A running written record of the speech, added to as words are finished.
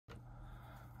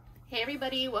Hey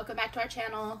everybody, welcome back to our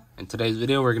channel. In today's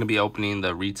video, we're going to be opening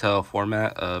the retail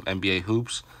format of NBA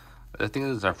hoops. I think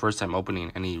this is our first time opening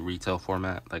any retail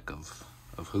format like of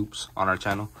hoops on our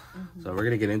channel. So we're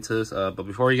going to get into this. But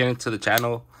before we get into the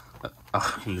channel,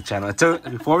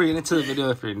 before we get into the video,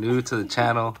 if you're new to the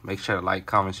channel, make sure to like,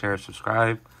 comment, share,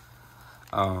 subscribe.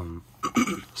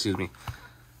 Excuse me.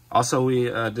 Also, we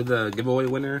did a giveaway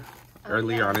winner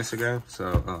earlier on Instagram.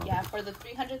 So yeah, for the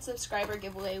 300 subscriber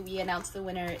giveaway, we announced the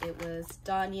winner. It was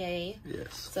Donye.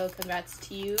 Yes. So congrats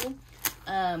to you.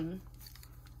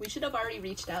 We should have already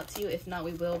reached out to you. If not,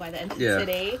 we will by the end of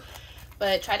today.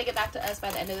 But try to get back to us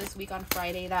by the end of this week on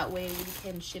Friday. That way we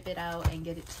can ship it out and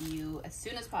get it to you as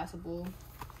soon as possible.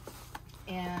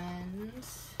 And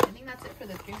I think that's it for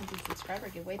the 300 subscriber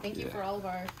giveaway. Thank you for all of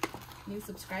our new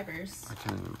subscribers. I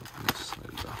can't even open this.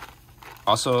 There you go.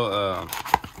 Also,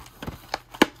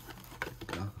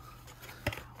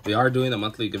 we are doing a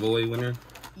monthly giveaway winner.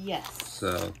 Yes.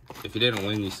 So if you didn't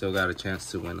win, you still got a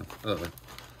chance to win a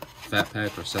Fat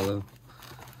Pack or Cello.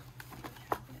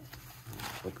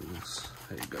 Open this.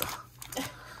 There you go.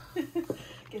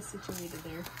 Get situated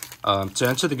there. To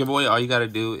enter the giveaway, all you got to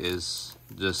do is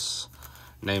just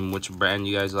name which brand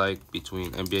you guys like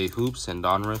between NBA Hoops and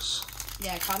Donruss.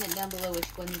 Yeah, comment down below which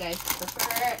one you guys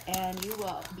prefer, and you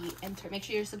will be entered. Make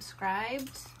sure you're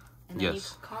subscribed, and then you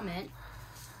comment,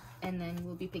 and then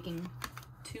we'll be picking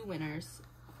 2 winners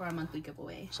for our monthly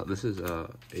giveaway. So this is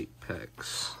 8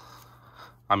 packs.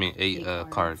 I mean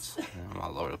 8 cards. Yeah, I'm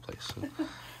all over the place. So.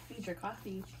 Need your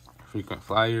coffee. Frequent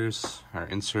flyers, our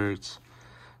inserts,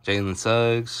 Jalen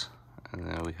Suggs, and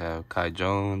then we have Kai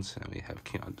Jones, and we have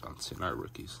Keon Johnson, our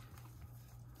rookies.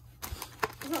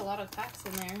 There's a lot of packs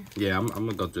in there. Yeah, I'm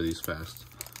gonna go through these fast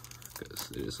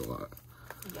because it is a lot.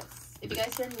 Yes. If you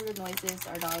guys hear any weird noises,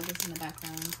 our dog is in the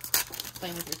background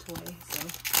playing with her toy. So.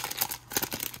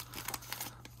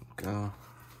 Go.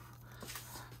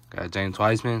 Got James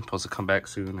Wiseman, supposed to come back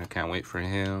soon. I can't wait for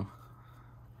him.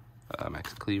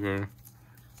 Max Kleber.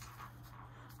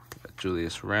 Got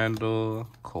Julius Randle,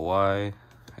 Kawhi,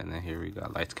 and then here we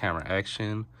got Lights, Camera,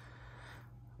 Action.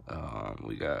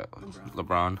 We got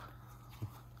LeBron.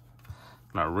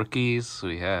 And our rookies,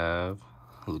 we have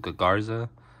Luka Garza.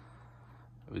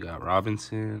 We got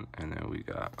Robinson, and then we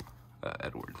got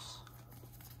Edwards.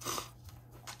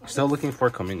 Still looking for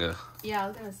Kuminga. Yeah, I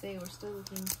was gonna say we're still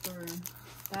looking for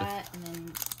that, and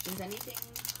then is anything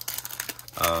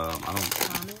I don't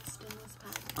promised in this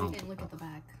pack? We didn't look at the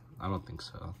back. I don't think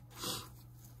so.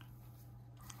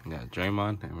 We got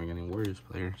Draymond, and we're getting Warriors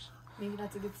players. Maybe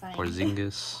that's a good sign.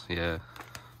 Porzingis, yeah.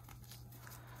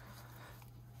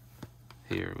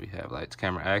 Here we have Lights,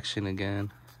 Camera, Action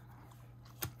again.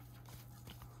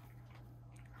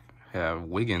 We have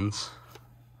Wiggins.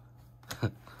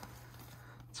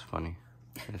 It's funny.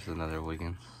 There's another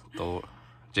Wiggins. Thor,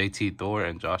 JT Thor,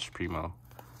 and Josh Primo.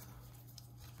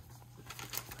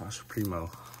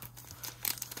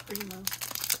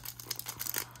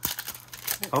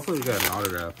 Hopefully we got an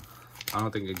autograph. I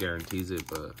don't think it guarantees it,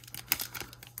 but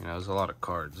you know, there's a lot of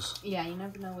cards. Yeah, you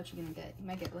never know what you're gonna get. You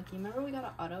might get lucky. Remember we got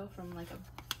an auto from like a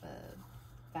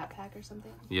Fat Pack or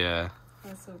something? Yeah.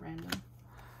 That's so random.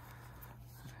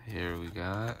 Here we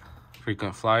got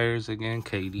Frequent Flyers again,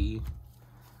 KD.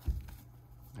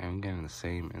 And I'm getting the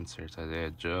same inserts.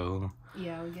 Isaiah Joe.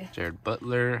 Yeah, we get Jared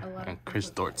Butler and Chris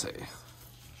Dortze.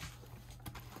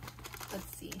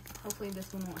 Let's see. Hopefully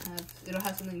this one won't have. It'll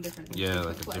have something different. Yeah,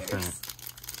 like a different.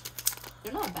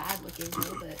 They're not bad looking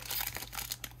though, but.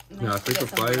 No, Frequent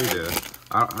Flyers. Yeah.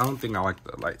 I don't think I like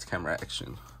the Lights, Camera,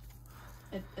 Action.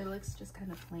 It looks just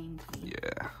kind of plain to me.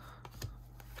 Yeah.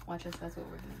 Watch us. That's what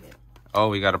we're gonna get. Oh,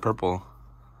 we got a purple.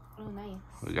 Oh, nice.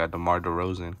 We got DeMar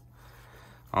DeRozan.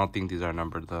 I don't think these are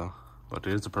numbered though, but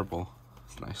it is a purple.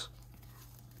 It's nice.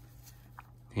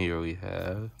 Here we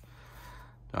have.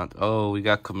 Oh, we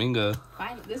got Kuminga.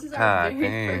 Finally, this is our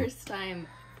very first time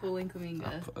pulling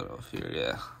Kuminga. I'll put it off here,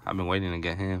 yeah. I've been waiting to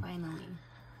get him. Finally.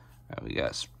 We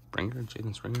got Springer,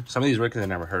 Jaden Springer. Some of these rookies I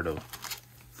never heard of.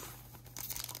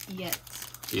 Yet.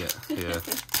 Yeah.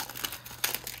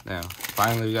 Now,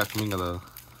 finally we got Kuminga though.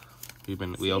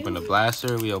 We opened a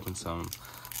blaster. We opened some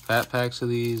Fat Packs of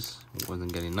these. We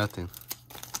wasn't getting nothing.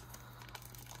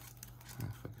 If I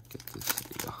could get this,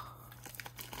 there you go.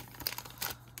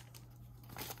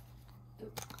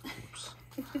 Oops.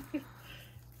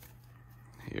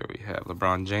 Here we have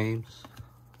LeBron James.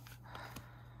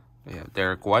 We have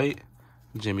Derek White,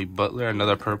 Jimmy Butler,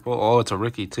 another purple. Oh, it's a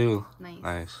rookie too.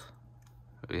 Nice.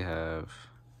 We have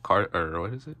Carter, or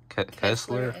what is it?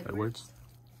 Kessler Edwards.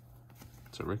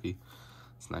 It's a rookie.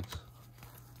 It's nice.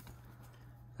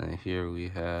 And here we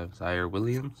have Zaire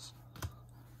Williams.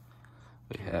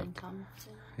 We have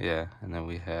Thompson. Yeah, and then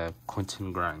we have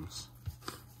Quentin Grimes.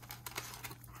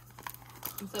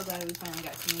 I'm so glad we finally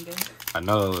got something good. I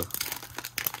know.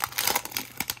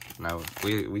 Now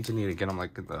we just need to get them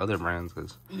like the other brands,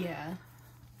 cause yeah,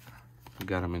 we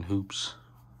got them in hoops.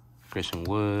 Christian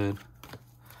Wood.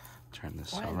 Turn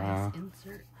this around. Nice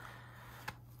insert.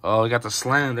 Oh, we got the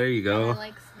slam. There you go. I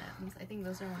like slams. I think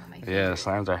those are one of my favorites. Yeah, the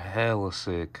slams are hella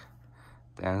sick.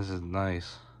 Damn, this is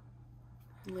nice.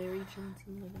 Larry Johnson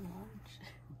living large.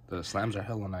 The slams are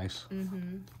hella nice.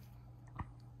 Mm-hmm.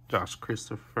 Josh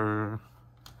Christopher.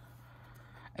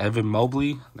 Evan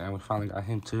Mobley. Then we finally got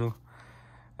him too.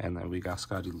 And then we got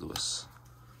Scotty Lewis.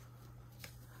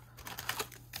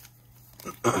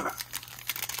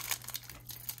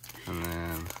 And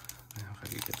then, if I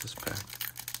could get this pack.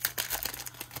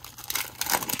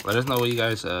 Let us know what you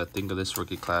guys think of this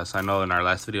rookie class. I know in our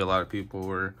last video, a lot of people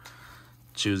were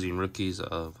choosing rookies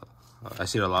of... I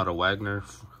see a lot of Wagner.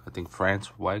 I think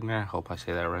Franz Wagner. I hope I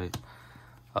say that right.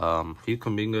 A few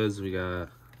Kumingas. We got...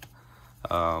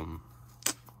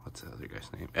 what's the other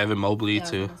guy's name? Evan Mobley, yeah,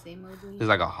 too. Mobley. It's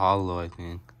like a hollow, I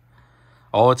think.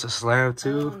 Oh, it's a slam,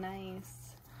 too. Oh,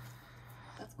 nice.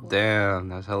 That's cool. Damn,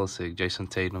 that's hella sick. Jason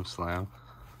Tatum slam.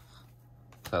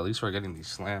 So at least we're getting these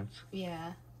slams.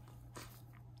 Yeah.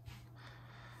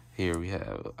 Here we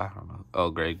have, I don't know.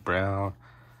 Oh, Greg Brown.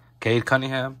 Cade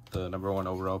Cunningham, the #1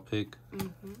 overall pick.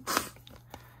 Mm-hmm.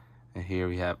 And here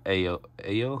we have Ayo,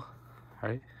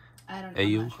 right? I don't know.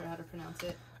 I'm not sure how to pronounce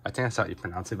it. I think that's how you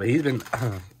pronounce it, but he's been,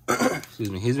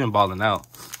 excuse me, he's been balling out.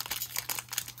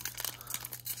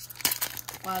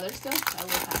 Wow, they're still hella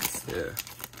fast. Yeah.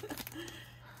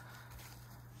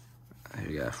 Here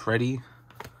we got Freddie.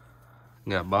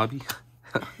 We got Bobby.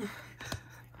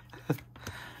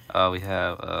 We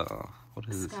have, what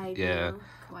is this? Skyview, yeah.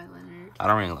 Kawhi Leonard. I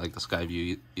don't really like the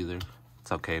Skyview either.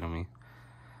 It's okay to me.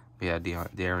 We had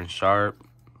Darren Sharp.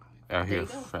 Out here,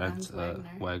 Franz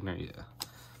Wagner, yeah.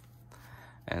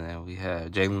 And then we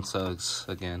have Jalen Suggs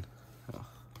again. Oh.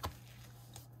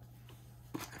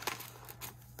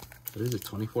 What is it,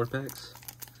 24 packs?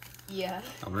 Yeah.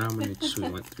 I wonder how many we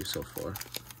went through so far.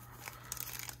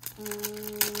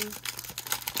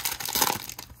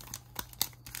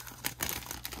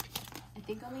 I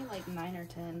think only like 9 or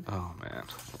 10. Oh, man.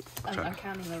 I'm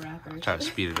counting the wrappers. Try to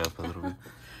speed it up a little bit.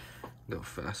 Go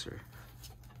faster.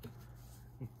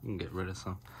 You can get rid of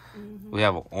some. Mm-hmm. We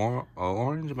have an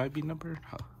orange. It might be numbered.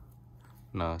 Oh.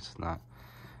 No, it's not.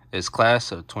 It's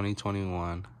class of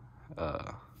 2021.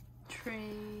 Trace.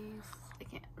 I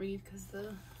can't read because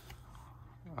the...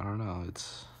 I don't know.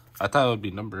 I thought it would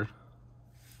be numbered.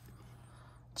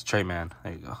 It's Trey Man.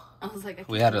 There you go. I was like,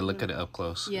 we had to look at it up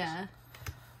close. Yeah.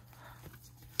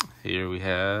 Here we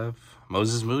have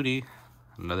Moses Moody,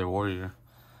 another Warrior.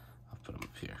 I'll put him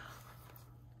up here.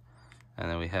 And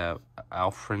then we have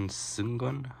Alfred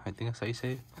Sengun, I think that's how you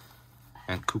say it.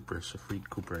 And Cooper, Safreed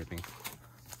Cooper, I think.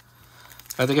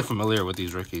 I have to get familiar with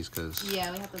these rookies because...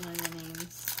 Yeah, we have to learn their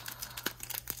names.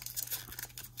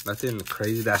 Nothing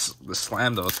crazy. That's the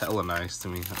slam, though. It's hella nice to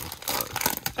me.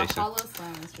 The hollow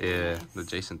slam is really nice. The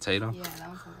Jason Tatum. Yeah, that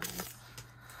one's hella nice.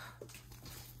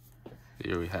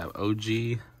 Here we have OG.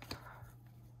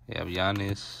 We have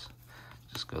Giannis.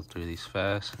 Just go through these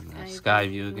fast. And then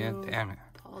Skyview again. Damn it.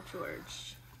 Paul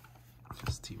George.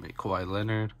 His teammate Kawhi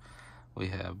Leonard. We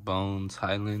have Bones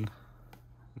Highland.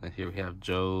 And then here we have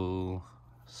Joe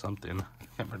something. I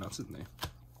can't pronounce his name.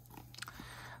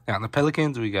 Now on the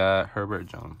Pelicans, we got Herbert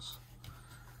Jones.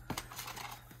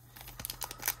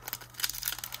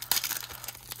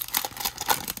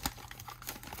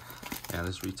 Yeah,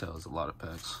 this retail is a lot of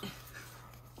packs.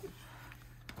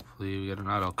 Hopefully we get an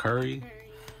auto Curry.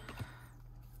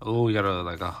 Oh, we got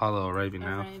a hollow arriving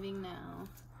now.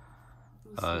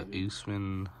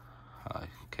 Usman. I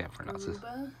can't pronounce it.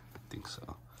 I think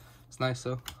so. It's nice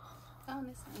though. Oh,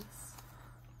 it's nice.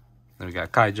 Then we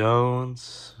got Kai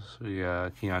Jones. We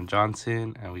got Keon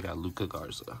Johnson, and we got Luka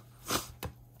Garza.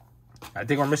 I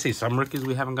think we're missing some rookies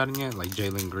we haven't gotten yet, like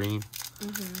Jalen Green.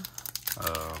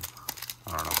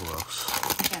 I don't know who else.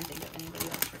 I can't think of anybody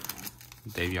else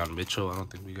right now. Davion Mitchell, I don't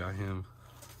think we got him.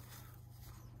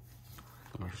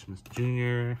 Mark Smith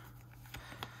Jr.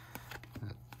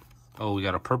 Oh, we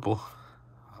got a purple.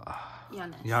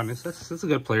 Giannis. That's a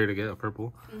good player to get, a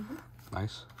purple.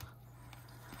 Nice.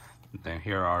 Then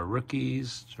here are our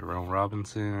rookies. Jerome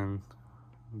Robinson.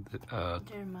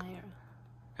 Jeremiah.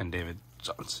 And David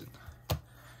Johnson.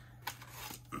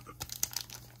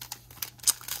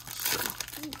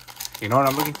 You know what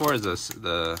I'm looking for is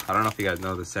the I don't know if you guys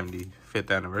know the 75th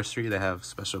anniversary. They have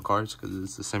special cards because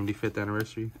it's the 75th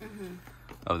anniversary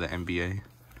of the NBA.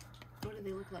 What do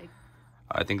they look like?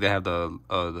 I think they have the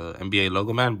NBA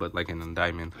logo man, but like in a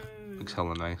diamond. Looks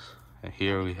hella nice. And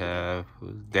here we have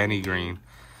Danny Green.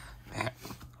 Man.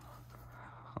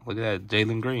 Look at that,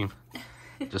 Jalen Green.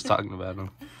 Just talking about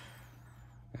him.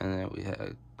 And then we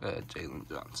have Jalen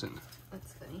Johnson.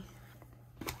 That's funny.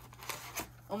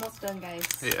 Almost done, guys.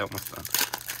 Yeah, almost done.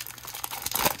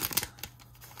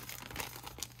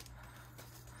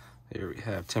 Here we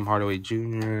have Tim Hardaway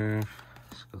Jr.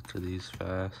 Let's go to these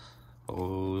fast.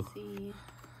 Oh. See.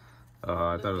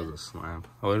 I thought it was a slam.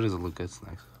 Oh, it is a Luka. It's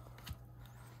nice.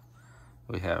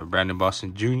 We have Brandon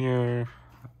Boston Jr.,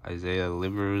 Isaiah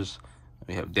Livers.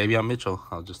 We have Davion Mitchell.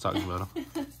 I was just talking about him.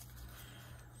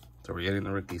 So we're getting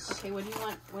the rookies. Okay, what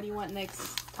do you want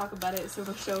next? Talk about it so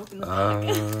it'll show up in the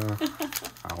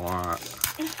I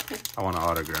want an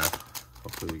autograph.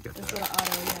 Hopefully we get that. That's what an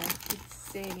auto, yeah. Keep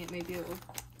saying it, maybe it will.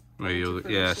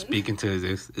 Maybe yeah, speak into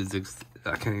his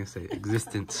I can't even say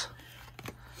existence.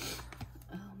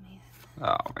 Oh man.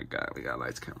 Oh my god, we got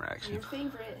lights, camera, action. Your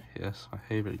favorite. Yes, my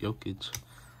favorite, Jokic.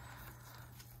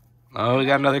 Oh, we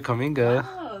got another Kuminga.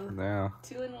 Wow. Yeah.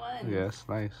 2 in 1. Yes,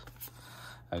 nice.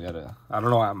 I don't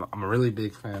know, I'm a really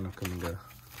big fan of Kuminga.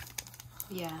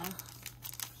 Yeah,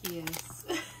 he is.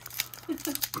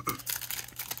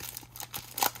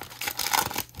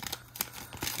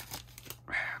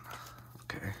 Man,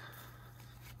 okay.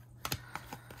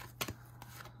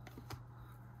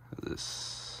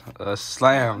 This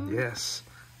slam, yes.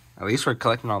 At least we're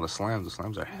collecting all the slams. The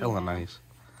slams are hella nice.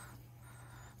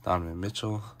 Donovan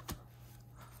Mitchell.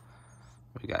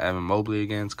 We got Evan Mobley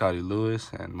again, Scotty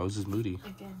Lewis, and Moses Moody.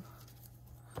 Again.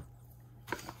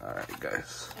 All right,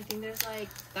 guys. I think there's like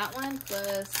that one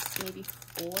plus maybe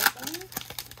 4 of them.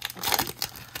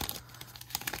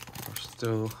 We're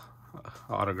still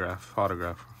autograph. Want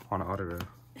an autograph?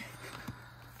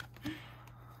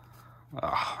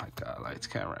 Oh my god, lights,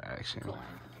 camera, action.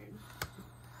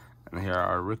 And here are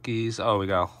our rookies. Oh, we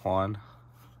got Juan.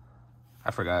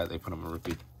 I forgot they put him a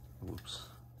rookie. Whoops.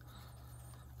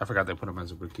 I forgot they put him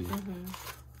as a rookie.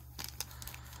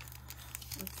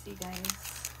 Let's see,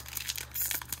 guys.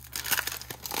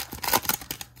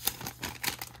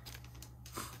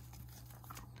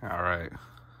 All right,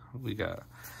 we got.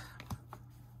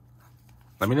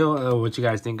 Let me know what you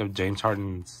guys think of James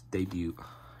Harden's debut.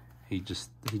 He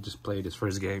just played his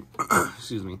first game.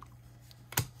 Excuse me.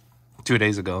 2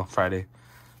 days ago, Friday,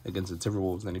 against the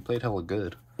Timberwolves, and he played hella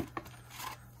good.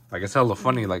 Like, it's hella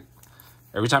funny. Like,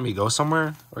 every time he goes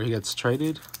somewhere or he gets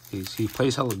traded, he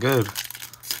plays hella good.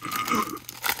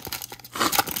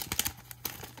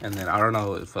 And then I don't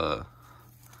know if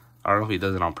he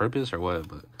does it on purpose or what,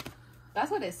 but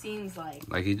that's what it seems like.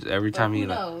 Like every time he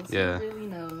knows? Yeah, who really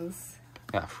knows?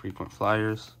 Got frequent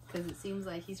flyers. Because it seems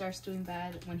like he starts doing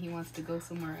bad when he wants to go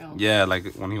somewhere else. Yeah,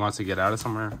 like when he wants to get out of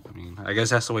somewhere. I mean, I guess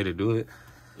that's the way to do it.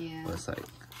 Yeah. But it's like,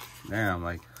 damn,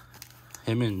 like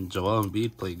him and Joel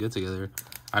Embiid play good together.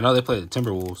 I know they played the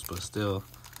Timberwolves, but still.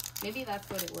 Maybe that's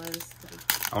what it was.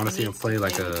 Like, I want to see him play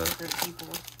like a. People.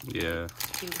 Yeah.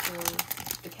 So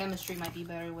the chemistry might be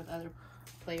better with other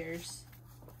players.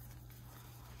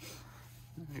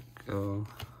 There you go.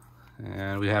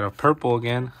 And we had a purple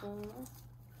again.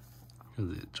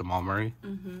 Is it Jamal Murray?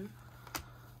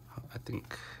 I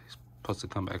think he's supposed to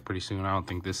come back pretty soon. I don't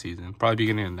think this season. Probably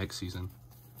beginning of next season.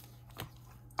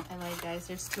 I lied, guys.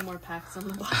 There's 2 more packs on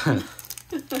the bottom.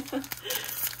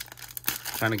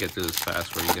 Trying to get through this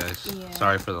fast for you guys. Yeah.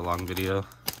 Sorry for the long video.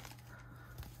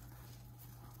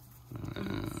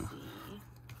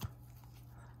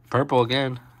 Purple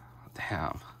again.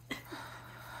 Damn.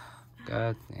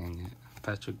 God dang it.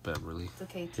 Patrick Beverly. It's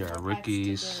okay. Here are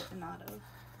rookies. To get an auto.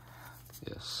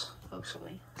 Yes.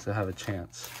 Hopefully. Still have a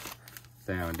chance.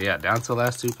 Damn. Yeah, down to the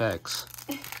last 2 packs.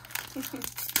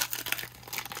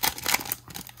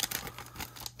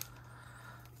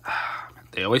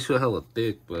 They always feel hella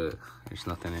thick, but there's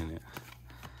nothing in it.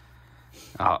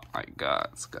 Oh my god,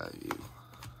 Skyview.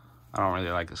 I don't really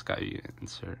like the Skyview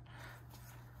insert.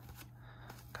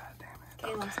 God damn it.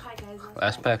 Okay, last pack, guys.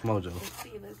 Last pack mojo. Let's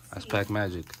see. Last pack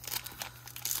magic.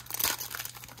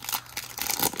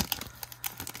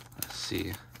 Let's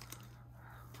see.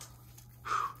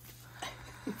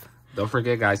 Don't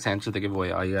forget, guys, to enter the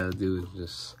giveaway. All you gotta do is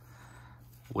just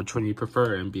which one you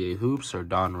prefer, NBA Hoops or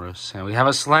Donruss. And we have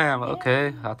a slam. Yeah.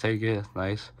 Okay, I'll take it.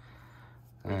 Nice.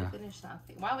 Yeah.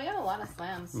 Wow, we got a lot of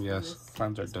slams. Yes,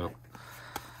 slams are dope.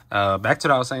 Back to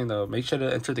what I was saying, though. Make sure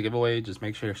to enter the giveaway. Just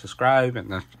make sure you subscribe and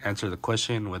then answer the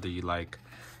question whether you like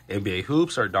NBA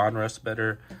Hoops or Donruss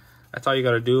better. That's all you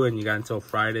got to do, and you got until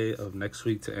Friday of next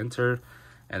week to enter.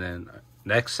 And then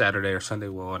next Saturday or Sunday,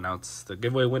 we'll announce the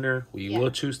giveaway winner. We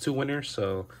will choose 2 winners,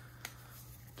 so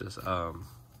just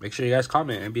make sure you guys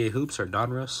comment NBA Hoops or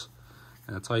Donruss.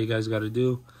 And that's all you guys got to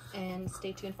do. And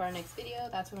stay tuned for our next video.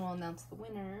 That's when we'll announce the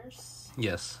winners.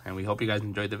 Yes, and we hope you guys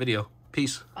enjoyed the video.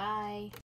 Peace. Bye.